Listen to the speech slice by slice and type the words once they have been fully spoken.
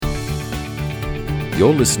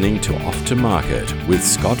You're listening to Off to Market with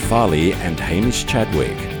Scott Farley and Hamish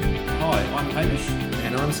Chadwick. Hi, I'm Hamish.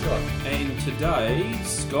 And I'm Scott. And today,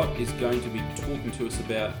 Scott is going to be talking to us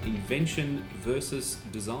about invention versus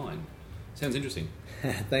design. Sounds interesting.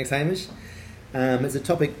 Thanks, Hamish. It's a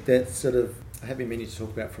topic that I have been meaning to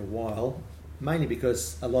talk about for a while, mainly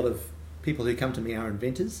because a lot of people who come to me are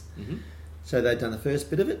inventors. Mm-hmm. So they've done the first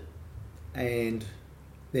bit of it, and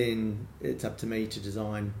then it's up to me to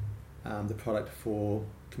design the product for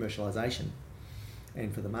commercialisation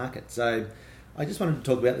and for the market. So I just wanted to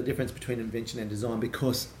talk about the difference between invention and design,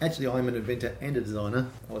 because actually I'm an inventor and a designer.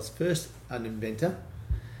 I was first an inventor.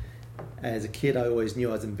 As a kid, I always knew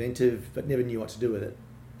I was inventive, but never knew what to do with it.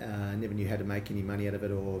 Never knew how to make any money out of it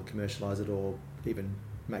or commercialise it or even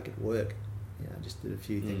make it work. I just did a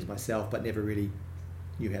few things myself, but never really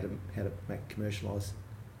knew how to make commercialise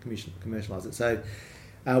it. So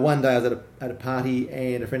one day I was at a party,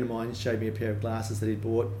 and a friend of mine showed me a pair of glasses that he'd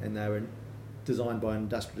bought, and they were designed by an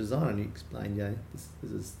industrial designer. And he explained,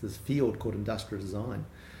 this field called industrial design.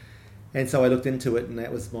 And so I looked into it, and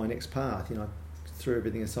that was my next path. I threw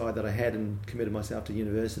everything aside that I had and committed myself to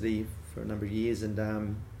university for a number of years, and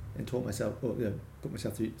taught myself, put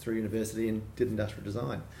myself through university and did industrial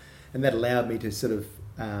design. And that allowed me to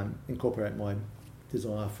incorporate my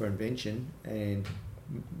desire for invention and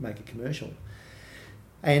make it commercial.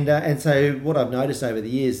 And so what I've noticed over the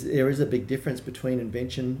years, there is a big difference between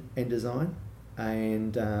invention and design.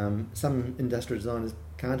 And some industrial designers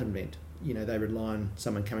can't invent. They rely on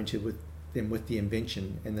someone coming to them with the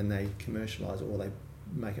invention, and then they commercialise it, or they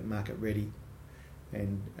make it market ready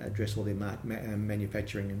and address all their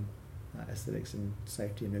manufacturing and aesthetics and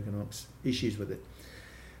safety and ergonomics issues with it.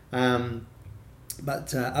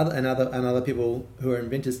 But other people who are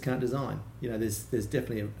inventors can't design. There's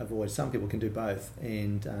definitely a void. Some people can do both,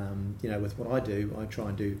 and with what I do, I try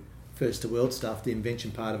and do first to world stuff. The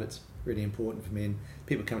invention part of it's really important for me, and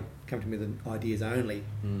people come to me with ideas only,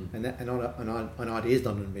 and an idea is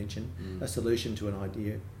not an invention. A solution to an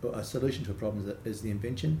idea, or a solution to a problem is the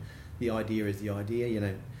invention. The idea is the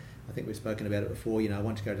idea. I think we've spoken about it before. I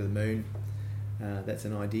want to go to the moon. That's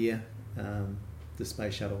an idea. The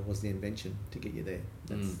space shuttle was the invention to get you there.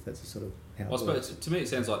 That's a sort of how it works. To me, it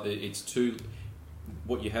sounds like it's two.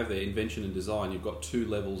 What you have there, invention and design, you've got two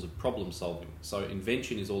levels of problem solving. So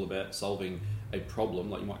invention is all about solving a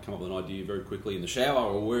problem. Like you might come up with an idea very quickly in the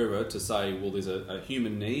shower or wherever to say, well, there's a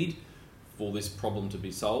human need for this problem to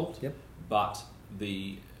be solved. Yep. But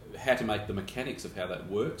how to make the mechanics of how that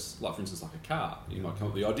works, like for instance, like a car. You might come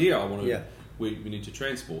up with the idea, we need to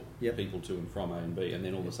transport people to and from A and B, and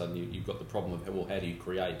then all of a sudden you've got the problem of, how do you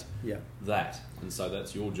create that? And so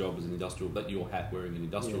that's your job as an industrial, your hat wearing an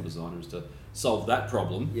industrial designer is to solve that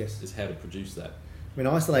problem, is how to produce that. I mean,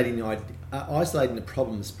 isolating the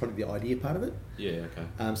problem is probably the idea part of it. Yeah,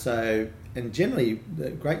 okay. And generally,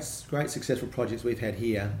 the great successful projects we've had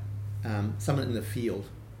here, someone in the field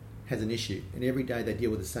has an issue, and every day they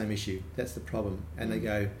deal with the same issue. That's the problem, and they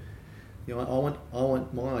go, I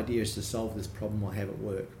want my idea is to solve this problem I have at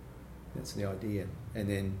work. That's the idea, and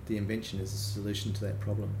then the invention is a solution to that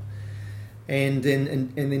problem. And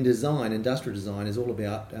then industrial design is all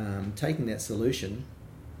about taking that solution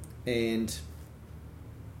and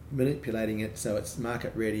manipulating it so it's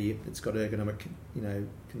market ready. It's got ergonomic,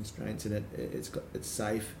 constraints in it. It's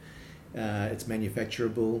safe. It's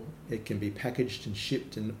manufacturable. It can be packaged and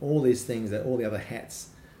shipped, and all these things that all the other hats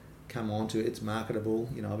come onto it. It's marketable.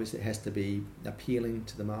 Obviously it has to be appealing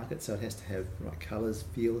to the market, so it has to have the right colours,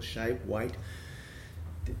 feel, shape, weight,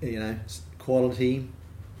 quality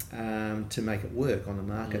to make it work on the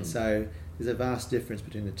market. So there's a vast difference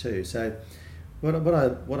between the two. So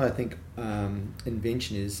what I think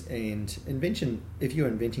invention is, and invention, if you're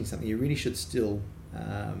inventing something, you really should still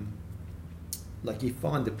you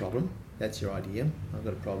find the problem. That's your idea. I've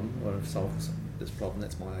got a problem. I want to solve this problem.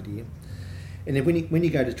 That's my idea. And then when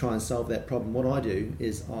you go to try and solve that problem, what I do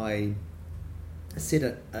is I set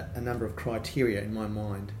a number of criteria in my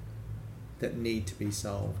mind that need to be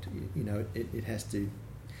solved. It has to,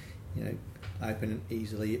 open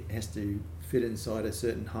easily. It has to fit inside a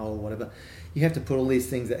certain hole, whatever. You have to put all these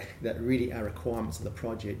things that really are requirements of the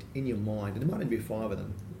project in your mind. And there might only be 5 of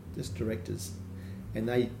them, just directors. And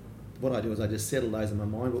what I do is I just settle those in my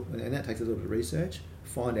mind, and that takes a little bit of research.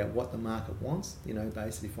 Find out what the market wants.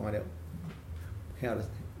 Basically find out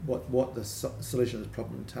what the solution of the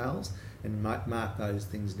problem entails, and mark those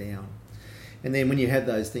things down. And then when you have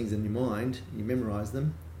those things in your mind, you memorise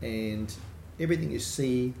them, and everything you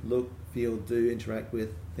see, look, feel, do, interact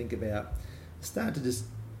with, think about, start to just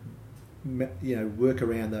work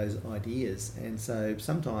around those ideas. And so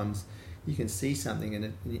sometimes you can see something,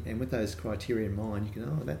 and with those criteria in mind, you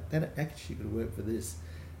can, that actually could work for this,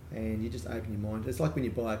 and you just open your mind. It's like when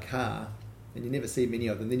you buy a car, and you never see many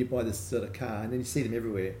of them, then you buy this sort of car, and then you see them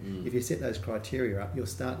everywhere. If you set those criteria up, you'll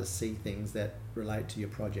start to see things that relate to your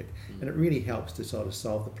project, and it really helps to sort of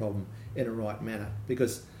solve the problem in a right manner,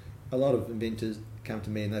 because a lot of inventors come to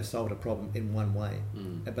me and they've solved a problem in one way,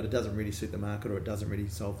 but it doesn't really suit the market, or it doesn't really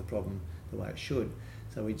solve the problem the way it should.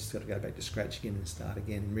 So we just got to go back to scratch again and start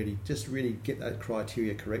again, and really get that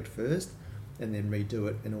criteria correct first, and then redo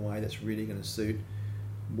it in a way that's really going to suit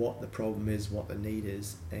what the problem is, what the need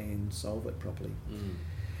is, and solve it properly.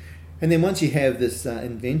 And then once you have this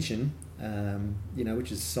invention,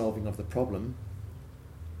 which is solving of the problem,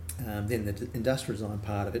 then the industrial design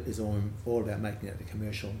part of it is all about making it the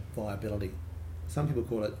commercial viability. Some people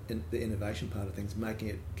call it the innovation part of things, making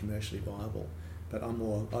it commercially viable. But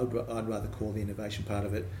I'd rather call the innovation part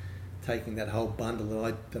of it taking that whole bundle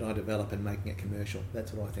that I develop and making it commercial.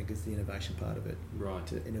 That's what I think is the innovation part of it. Right.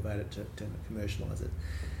 To innovate it, to commercialise it.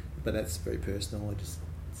 But that's very personal. I just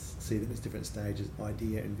see them as different stages: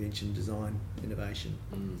 idea, invention, design, innovation,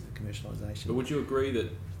 commercialisation. But would you agree that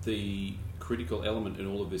the critical element in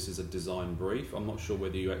all of this is a design brief? I'm not sure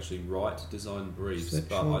whether you actually write design briefs,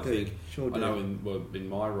 I know in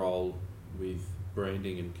my role with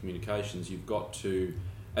branding and communications, you've got to,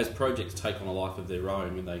 as projects take on a life of their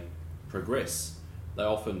own, when they progress, they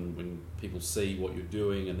often, when people see what you're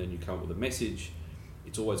doing and then you come up with a message,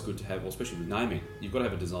 it's always good to have, especially with naming, you've got to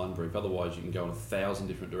have a design brief. Otherwise, you can go in 1,000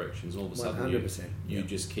 different directions, and all of a sudden you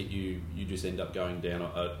just end up going down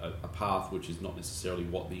a path which is not necessarily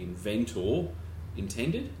what the inventor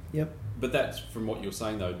intended. Yep. But that's, from what you're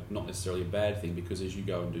saying though, not necessarily a bad thing, because as you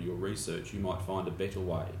go and do your research, you might find a better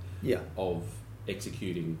way of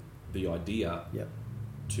executing the idea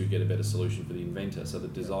to get a better solution for the inventor. So the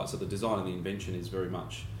design and the invention is very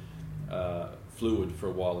much fluid for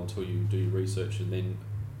a while until you do your research, and then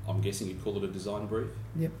I'm guessing you call it a design brief?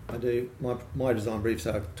 Yep, I do. My design brief,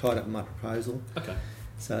 so I've tied up my proposal. Okay.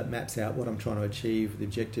 So it maps out what I'm trying to achieve, the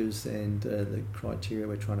objectives and the criteria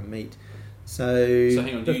we're trying to meet. So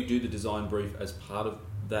hang on, do you do the design brief as part of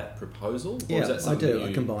that proposal? Or yeah, is that I do.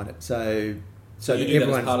 I combine it. So you do that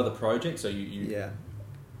as part of the project? So yeah.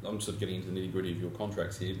 I'm sort of getting into the nitty-gritty of your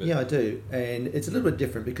contracts here. But yeah, I do. And it's a little bit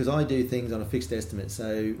different because I do things on a fixed estimate.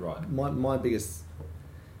 So my biggest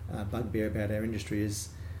bugbear about our industry is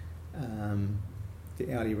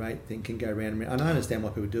the hourly rate thing can go around. And I understand why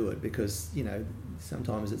people do it, because,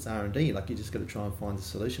 sometimes it's R&D. Like, you just got to try and find the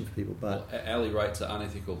solution for people. But hourly rates are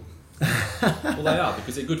unethical. Well, they are,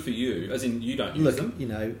 because they're good for you, as in you don't use them.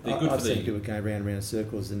 I've seen people go round and round in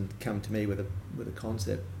circles and come to me with a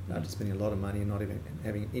concept after spending a lot of money and not even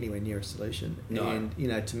having anywhere near a solution. No.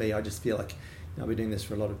 And to me, I just feel like I've been doing this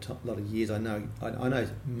for a lot of years. I know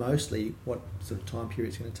mostly what sort of time period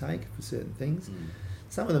it's going to take for certain things.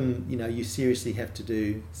 Some of them, you seriously have to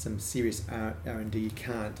do some serious R&D. You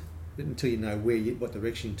can't until you know what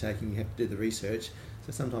direction you're taking. You have to do the research.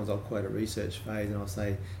 So sometimes I'll quote a research phase and I'll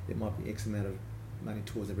say it might be X amount of money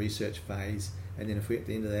towards the research phase, and then if we're at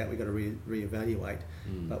the end of that, we've got to reevaluate.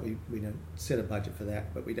 But we don't set a budget for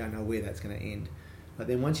that, but we don't know where that's going to end. But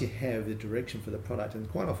then once you have the direction for the product, and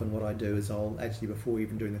quite often what I do is I'll actually, before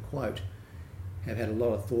even doing the quote, have had a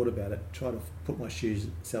lot of thought about it, try to put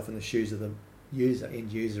myself in the shoes of the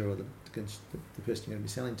end user, or the person you're going to be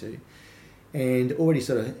selling to, and already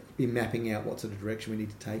sort of be mapping out what sort of direction we need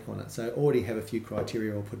to take on it. So already have a few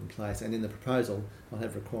criteria all put in place, and in the proposal I'll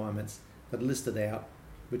have requirements that are listed out,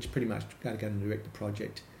 which pretty much going to direct the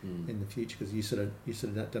project in the future, because you sort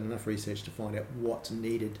of done enough research to find out what's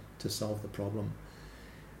needed to solve the problem.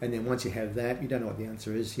 And then once you have that, you don't know what the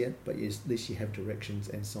answer is yet, but at least you have directions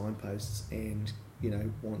and signposts and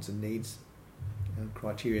wants and needs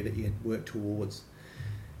criteria that you can work towards.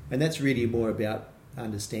 And that's really more about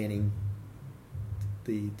understanding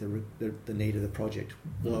the need of the project.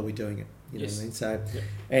 Why are we doing it? You know what I mean? So,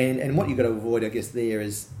 and what you've got to avoid, I guess, there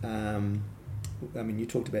is, you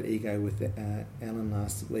talked about ego with Alan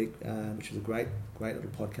last week, which was a great little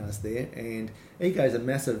podcast there. And ego is a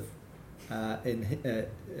massive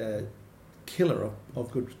killer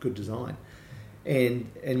of good design.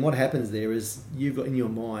 And what happens there is you've got in your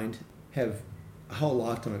mind have a whole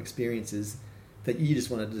lifetime of experiences that you just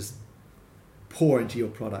want to just pour into your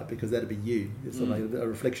product, because that'd be you. It's sort of like a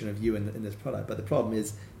reflection of you in this product. But the problem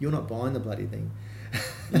is you're not buying the bloody thing.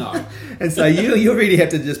 No. And so you really have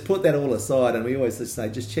to just put that all aside. And we always just say,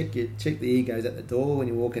 just check the egos at the door when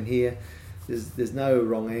you walk in here. There's no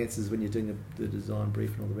wrong answers when you're doing the design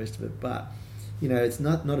brief and all the rest of it. But it's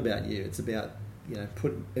not about you. It's about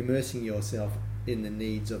immersing yourself in the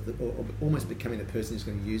needs of or almost becoming the person who's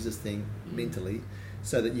going to use this thing mentally,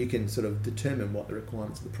 so that you can sort of determine what the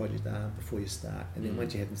requirements of the project are before you start. And then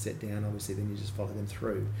once you have them set down, obviously, then you just follow them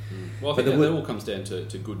through. Well, I think that all comes down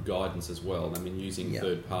to good guidance as well. I mean, using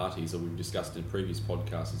third parties, that we've discussed in previous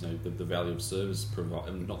podcasts, the value of service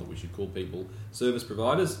provider. Not that we should call people service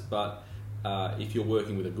providers, but if you're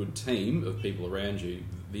working with a good team of people around you,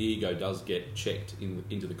 the ego does get checked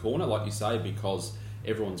into the corner, like you say, because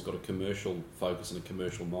everyone's got a commercial focus and a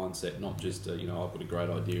commercial mindset, not just I've got a great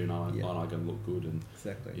idea and I'm going to look good and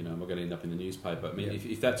am I going to end up in the newspaper? I mean,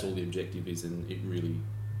 if that's all the objective is, then it really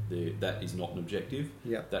that is not an objective.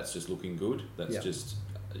 That's just looking good. That's just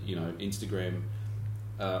Instagram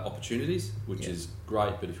opportunities, which is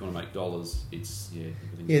great. But if you want to make dollars, it's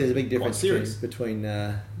there's a big difference between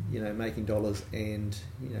making dollars and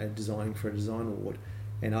designing for a design award.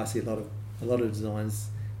 And I see a lot of designs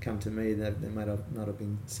come to me that they might not have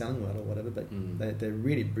been selling well or whatever, but they're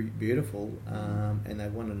really beautiful, and they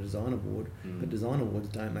won a design award. But design awards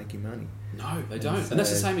don't make you money. No, they don't. And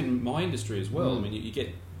that's the same in my industry as well. I mean, you get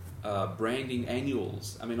branding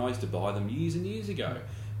annuals. I mean, I used to buy them years and years ago,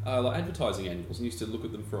 like advertising annuals, and used to look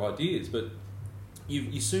at them for ideas. But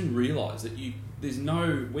you soon realise that there's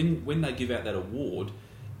no when they give out that award,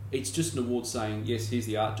 it's just an award saying, yes, here's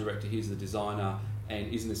the art director, here's the designer.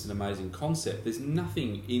 And isn't this an amazing concept? There's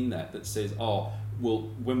nothing in that says, oh, well,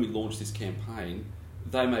 when we launched this campaign,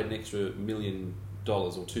 they made an extra $1 million or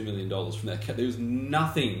 $2 million from that. There was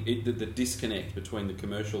nothing, the disconnect between the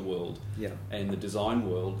commercial world and the design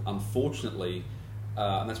world, unfortunately,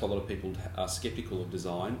 and that's why a lot of people are sceptical of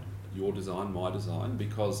design, your design, my design,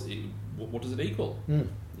 because what does it equal?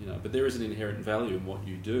 But there is an inherent value in what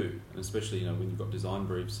you do, and especially when you've got design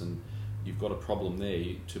briefs and you've got a problem there,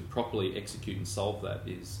 to properly execute and solve that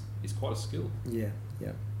is quite a skill. Yeah.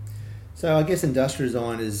 So I guess industrial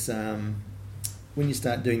design is, when you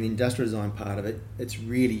start doing the industrial design part of it, it's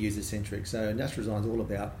really user-centric. So industrial design is all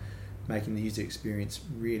about making the user experience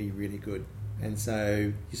really, really good. And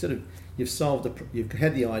so you've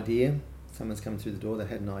had the idea, someone's come through the door, they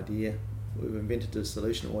had an idea, we've invented a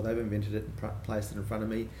solution, or they've invented it and placed it in front of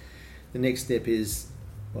me. The next step is,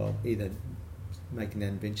 either making that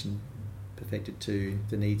invention perfected to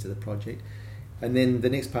the needs of the project, and then the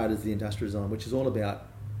next part is the industrial design, which is all about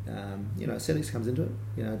aesthetics comes into it,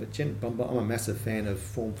 but I'm a massive fan of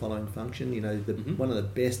form following function. One of the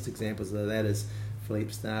best examples of that is Philippe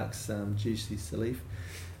Starck's Juicy Salif,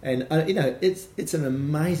 and it's an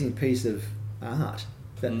amazing piece of art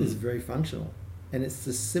that is very functional, and it's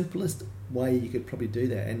the simplest way you could probably do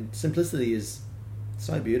that, and simplicity is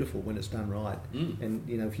so beautiful when it's done right. And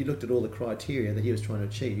if you looked at all the criteria that he was trying to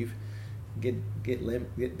achieve, get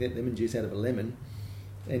lemon juice out of a lemon,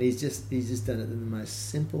 and he's just done it in the most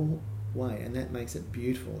simple way, and that makes it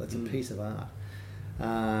beautiful. That's a piece of art.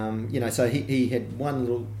 So he had one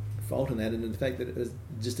little fault in that, and in the fact that it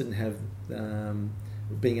just didn't have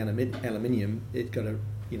being aluminium, it got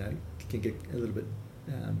can get a little bit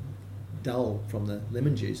dull from the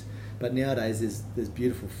lemon juice. But nowadays there's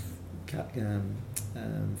beautiful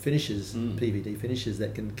finishes, PVD finishes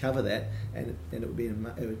that can cover that, and it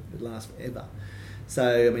would last forever.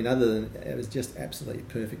 So other than it was just absolutely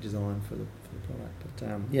perfect design for the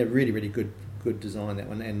product. But really, really good design, that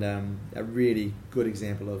one, and a really good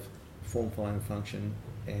example of form following function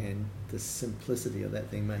and the simplicity of that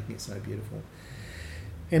thing, making it so beautiful.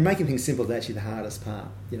 And making things simple is actually the hardest part.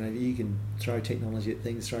 You can throw technology at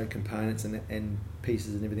things, throw components and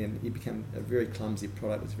pieces and everything, and you become a very clumsy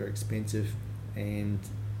product that's very expensive, and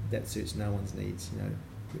that suits no one's needs.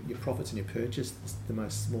 Your profits and your purchase is the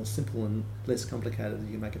more simple and less complicated that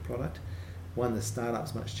you can make a product. One, the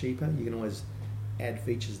startup's much cheaper. You can always add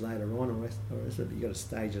features later on, or but you've got to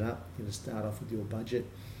stage it up. You've got to start off with your budget,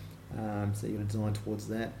 so you've got to design towards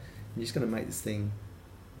that. You're just going to make this thing.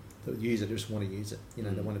 The user just want to use it.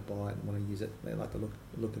 They want to buy it and want to use it. They like the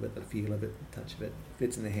look of it, the feel of it, the touch of it.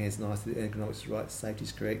 Fits in their hands nicely, the ergonomics is right,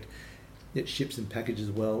 safety's correct. It ships and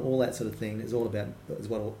packages well, all that sort of thing is what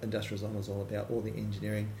industrial design is all about, all the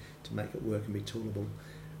engineering to make it work and be toolable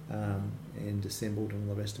and assembled and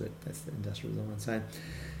all the rest of it. That's the industrial design.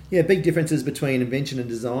 So, big differences between invention and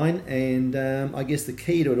design, and I guess the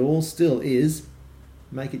key to it all still is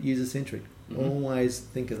make it user-centric. Always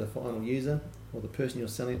think of the final user, or the person you're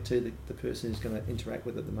selling it to, the person who's going to interact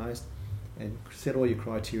with it the most, and set all your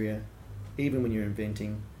criteria, even when you're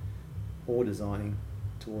inventing or designing,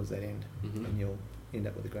 towards that end, and you'll end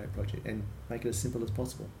up with a great project, and make it as simple as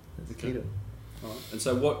possible. That's the key to it. All right. And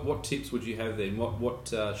so what tips would you have then?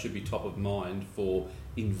 What should be top of mind for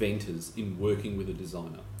inventors in working with a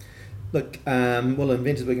designer? Look, well,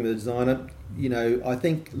 inventors working with a designer, I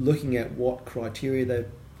think looking at what criteria they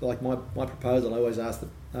like. My proposal, I always ask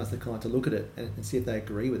the client to look at it and see if they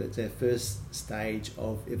agree with it. It's their first stage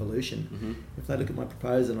of evolution. Mm-hmm. If they look at my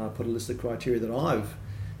proposal and I put a list of criteria that I've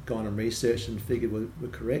gone and researched and figured were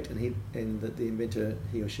correct, and that the inventor,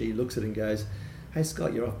 he or she, looks at it and goes, "Hey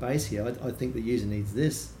Scott, you're off base here. I think the user needs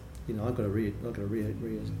this. I've got to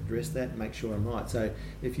readdress that and make sure I'm right." So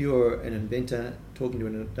if you're an inventor talking to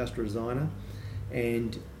an industrial designer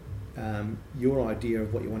and your idea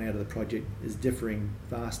of what you want out of the project is differing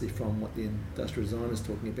vastly from what the industrial designer is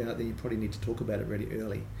talking about, then you probably need to talk about it really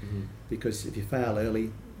early. Mm-hmm. Because if you fail early,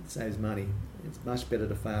 it saves money. It's much better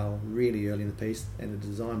to fail really early in the piece, and the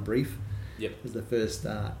design brief is the first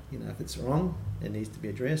start. If it's wrong, it needs to be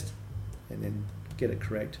addressed, and then get it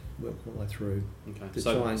correct, work all the way through. Okay. To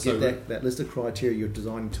try and get that list of criteria you're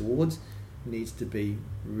designing towards needs to be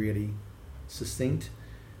really succinct,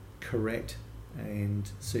 correct,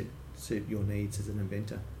 and suit your needs as an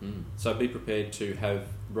inventor. So be prepared to have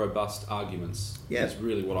robust arguments. Yeah. That's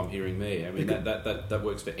really what I'm hearing there. I mean, that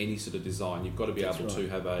works for any sort of design. You've got to be able to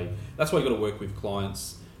have that's why you've got to work with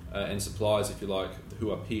clients and suppliers, if you like,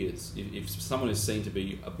 who are peers. If someone is seen to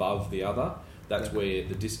be above the other, that's where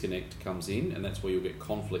the disconnect comes in, and that's where you'll get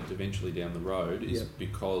conflict eventually down the road, is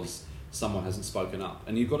because someone hasn't spoken up.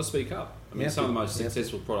 And you've got to speak up. I mean, some of the most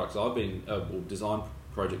successful products I've been, or design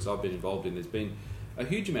projects I've been involved in, there's been a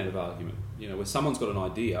huge amount of argument, where someone's got an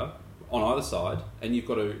idea on either side, and you've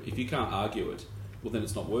got to, if you can't argue it, well then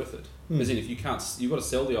it's not worth it. As in, if you can't, you've got to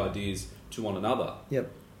sell the ideas to one another,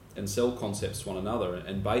 and sell concepts to one another,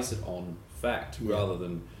 and base it on fact rather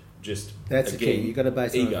than just. That's the key. You've got to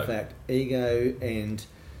base it on fact, ego, and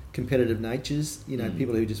competitive natures.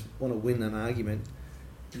 People who just want to win an argument.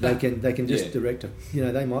 They can just direct it.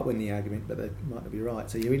 They might win the argument, but they might not be right.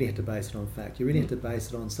 So you really have to base it on fact. You really have to base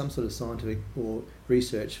it on some sort of scientific or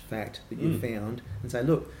research fact that you found, and say,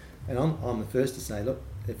 look. And I'm the first to say, look,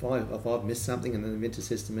 if I've missed something, and the inventor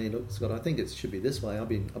says to me, look, Scott, I think it should be this way. I've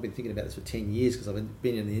been thinking about this for 10 years because I've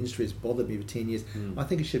been in the industry. It's bothered me for 10 years. I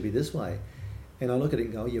think it should be this way. And I look at it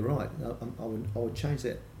and go, you're right. I would change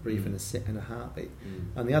that brief in a heartbeat.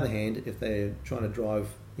 On the other hand, if they're trying to drive,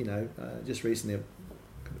 just recently.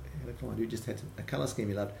 A client who just had a colour scheme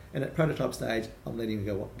he loved, and at prototype stage I'm letting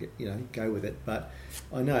him go with it, but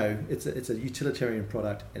I know it's a utilitarian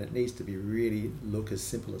product and it needs to be really look as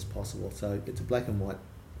simple as possible. So it's a black and white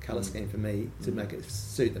colour scheme for me to make it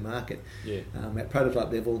suit the market. At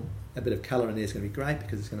prototype level, a bit of colour in there is going to be great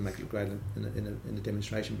because it's going to make it great in the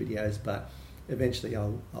demonstration videos, but eventually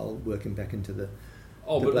I'll work him back into the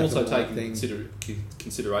but also take into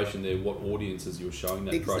consideration there what audiences you're showing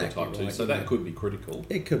that prototype to. So that could be critical.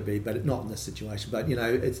 It could be, but not in this situation. But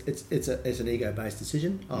it's an ego-based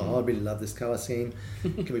decision. I really love this colour scheme.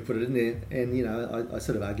 Can we put it in there? And I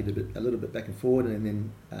sort of argued a little bit back and forward, and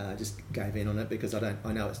then just gave in on it because I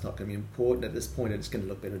know it's not going to be important at this point. It's going to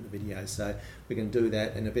look better in the video, so we can do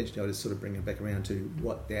that. And eventually, I'll just sort of bring it back around to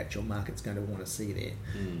what the actual market's going to want to see there.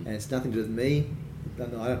 And it's nothing to do with me. I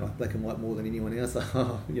don't like black and white more than anyone else. My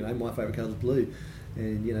favourite colour is blue,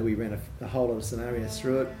 and we ran a whole lot of scenarios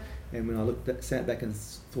through it. And when I sat back and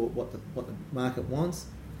thought what the market wants,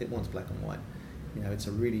 it wants black and white. It's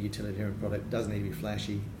a really utilitarian product. It doesn't need to be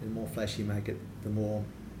flashy. The more flashy you make it, the more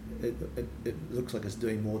it looks like it's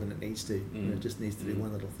doing more than it needs to. It just needs to do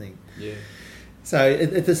one little thing. So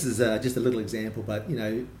this is just a little example, but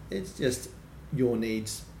it's just your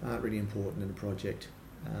needs aren't really important in a project.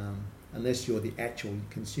 Unless you're the actual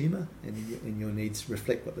consumer and your needs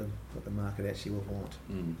reflect what the market actually will want.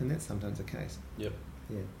 And that's sometimes the case.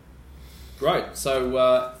 Great. So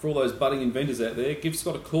for all those budding inventors out there, give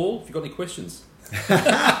Scott a call if you've got any questions.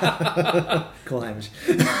 Call Hamish.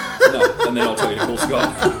 No, and then I'll tell you to call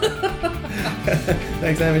Scott.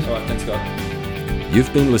 Thanks, Hamish. All right, thanks, Scott.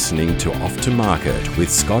 You've been listening to Off to Market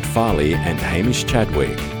with Scott Farley and Hamish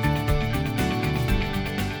Chadwick.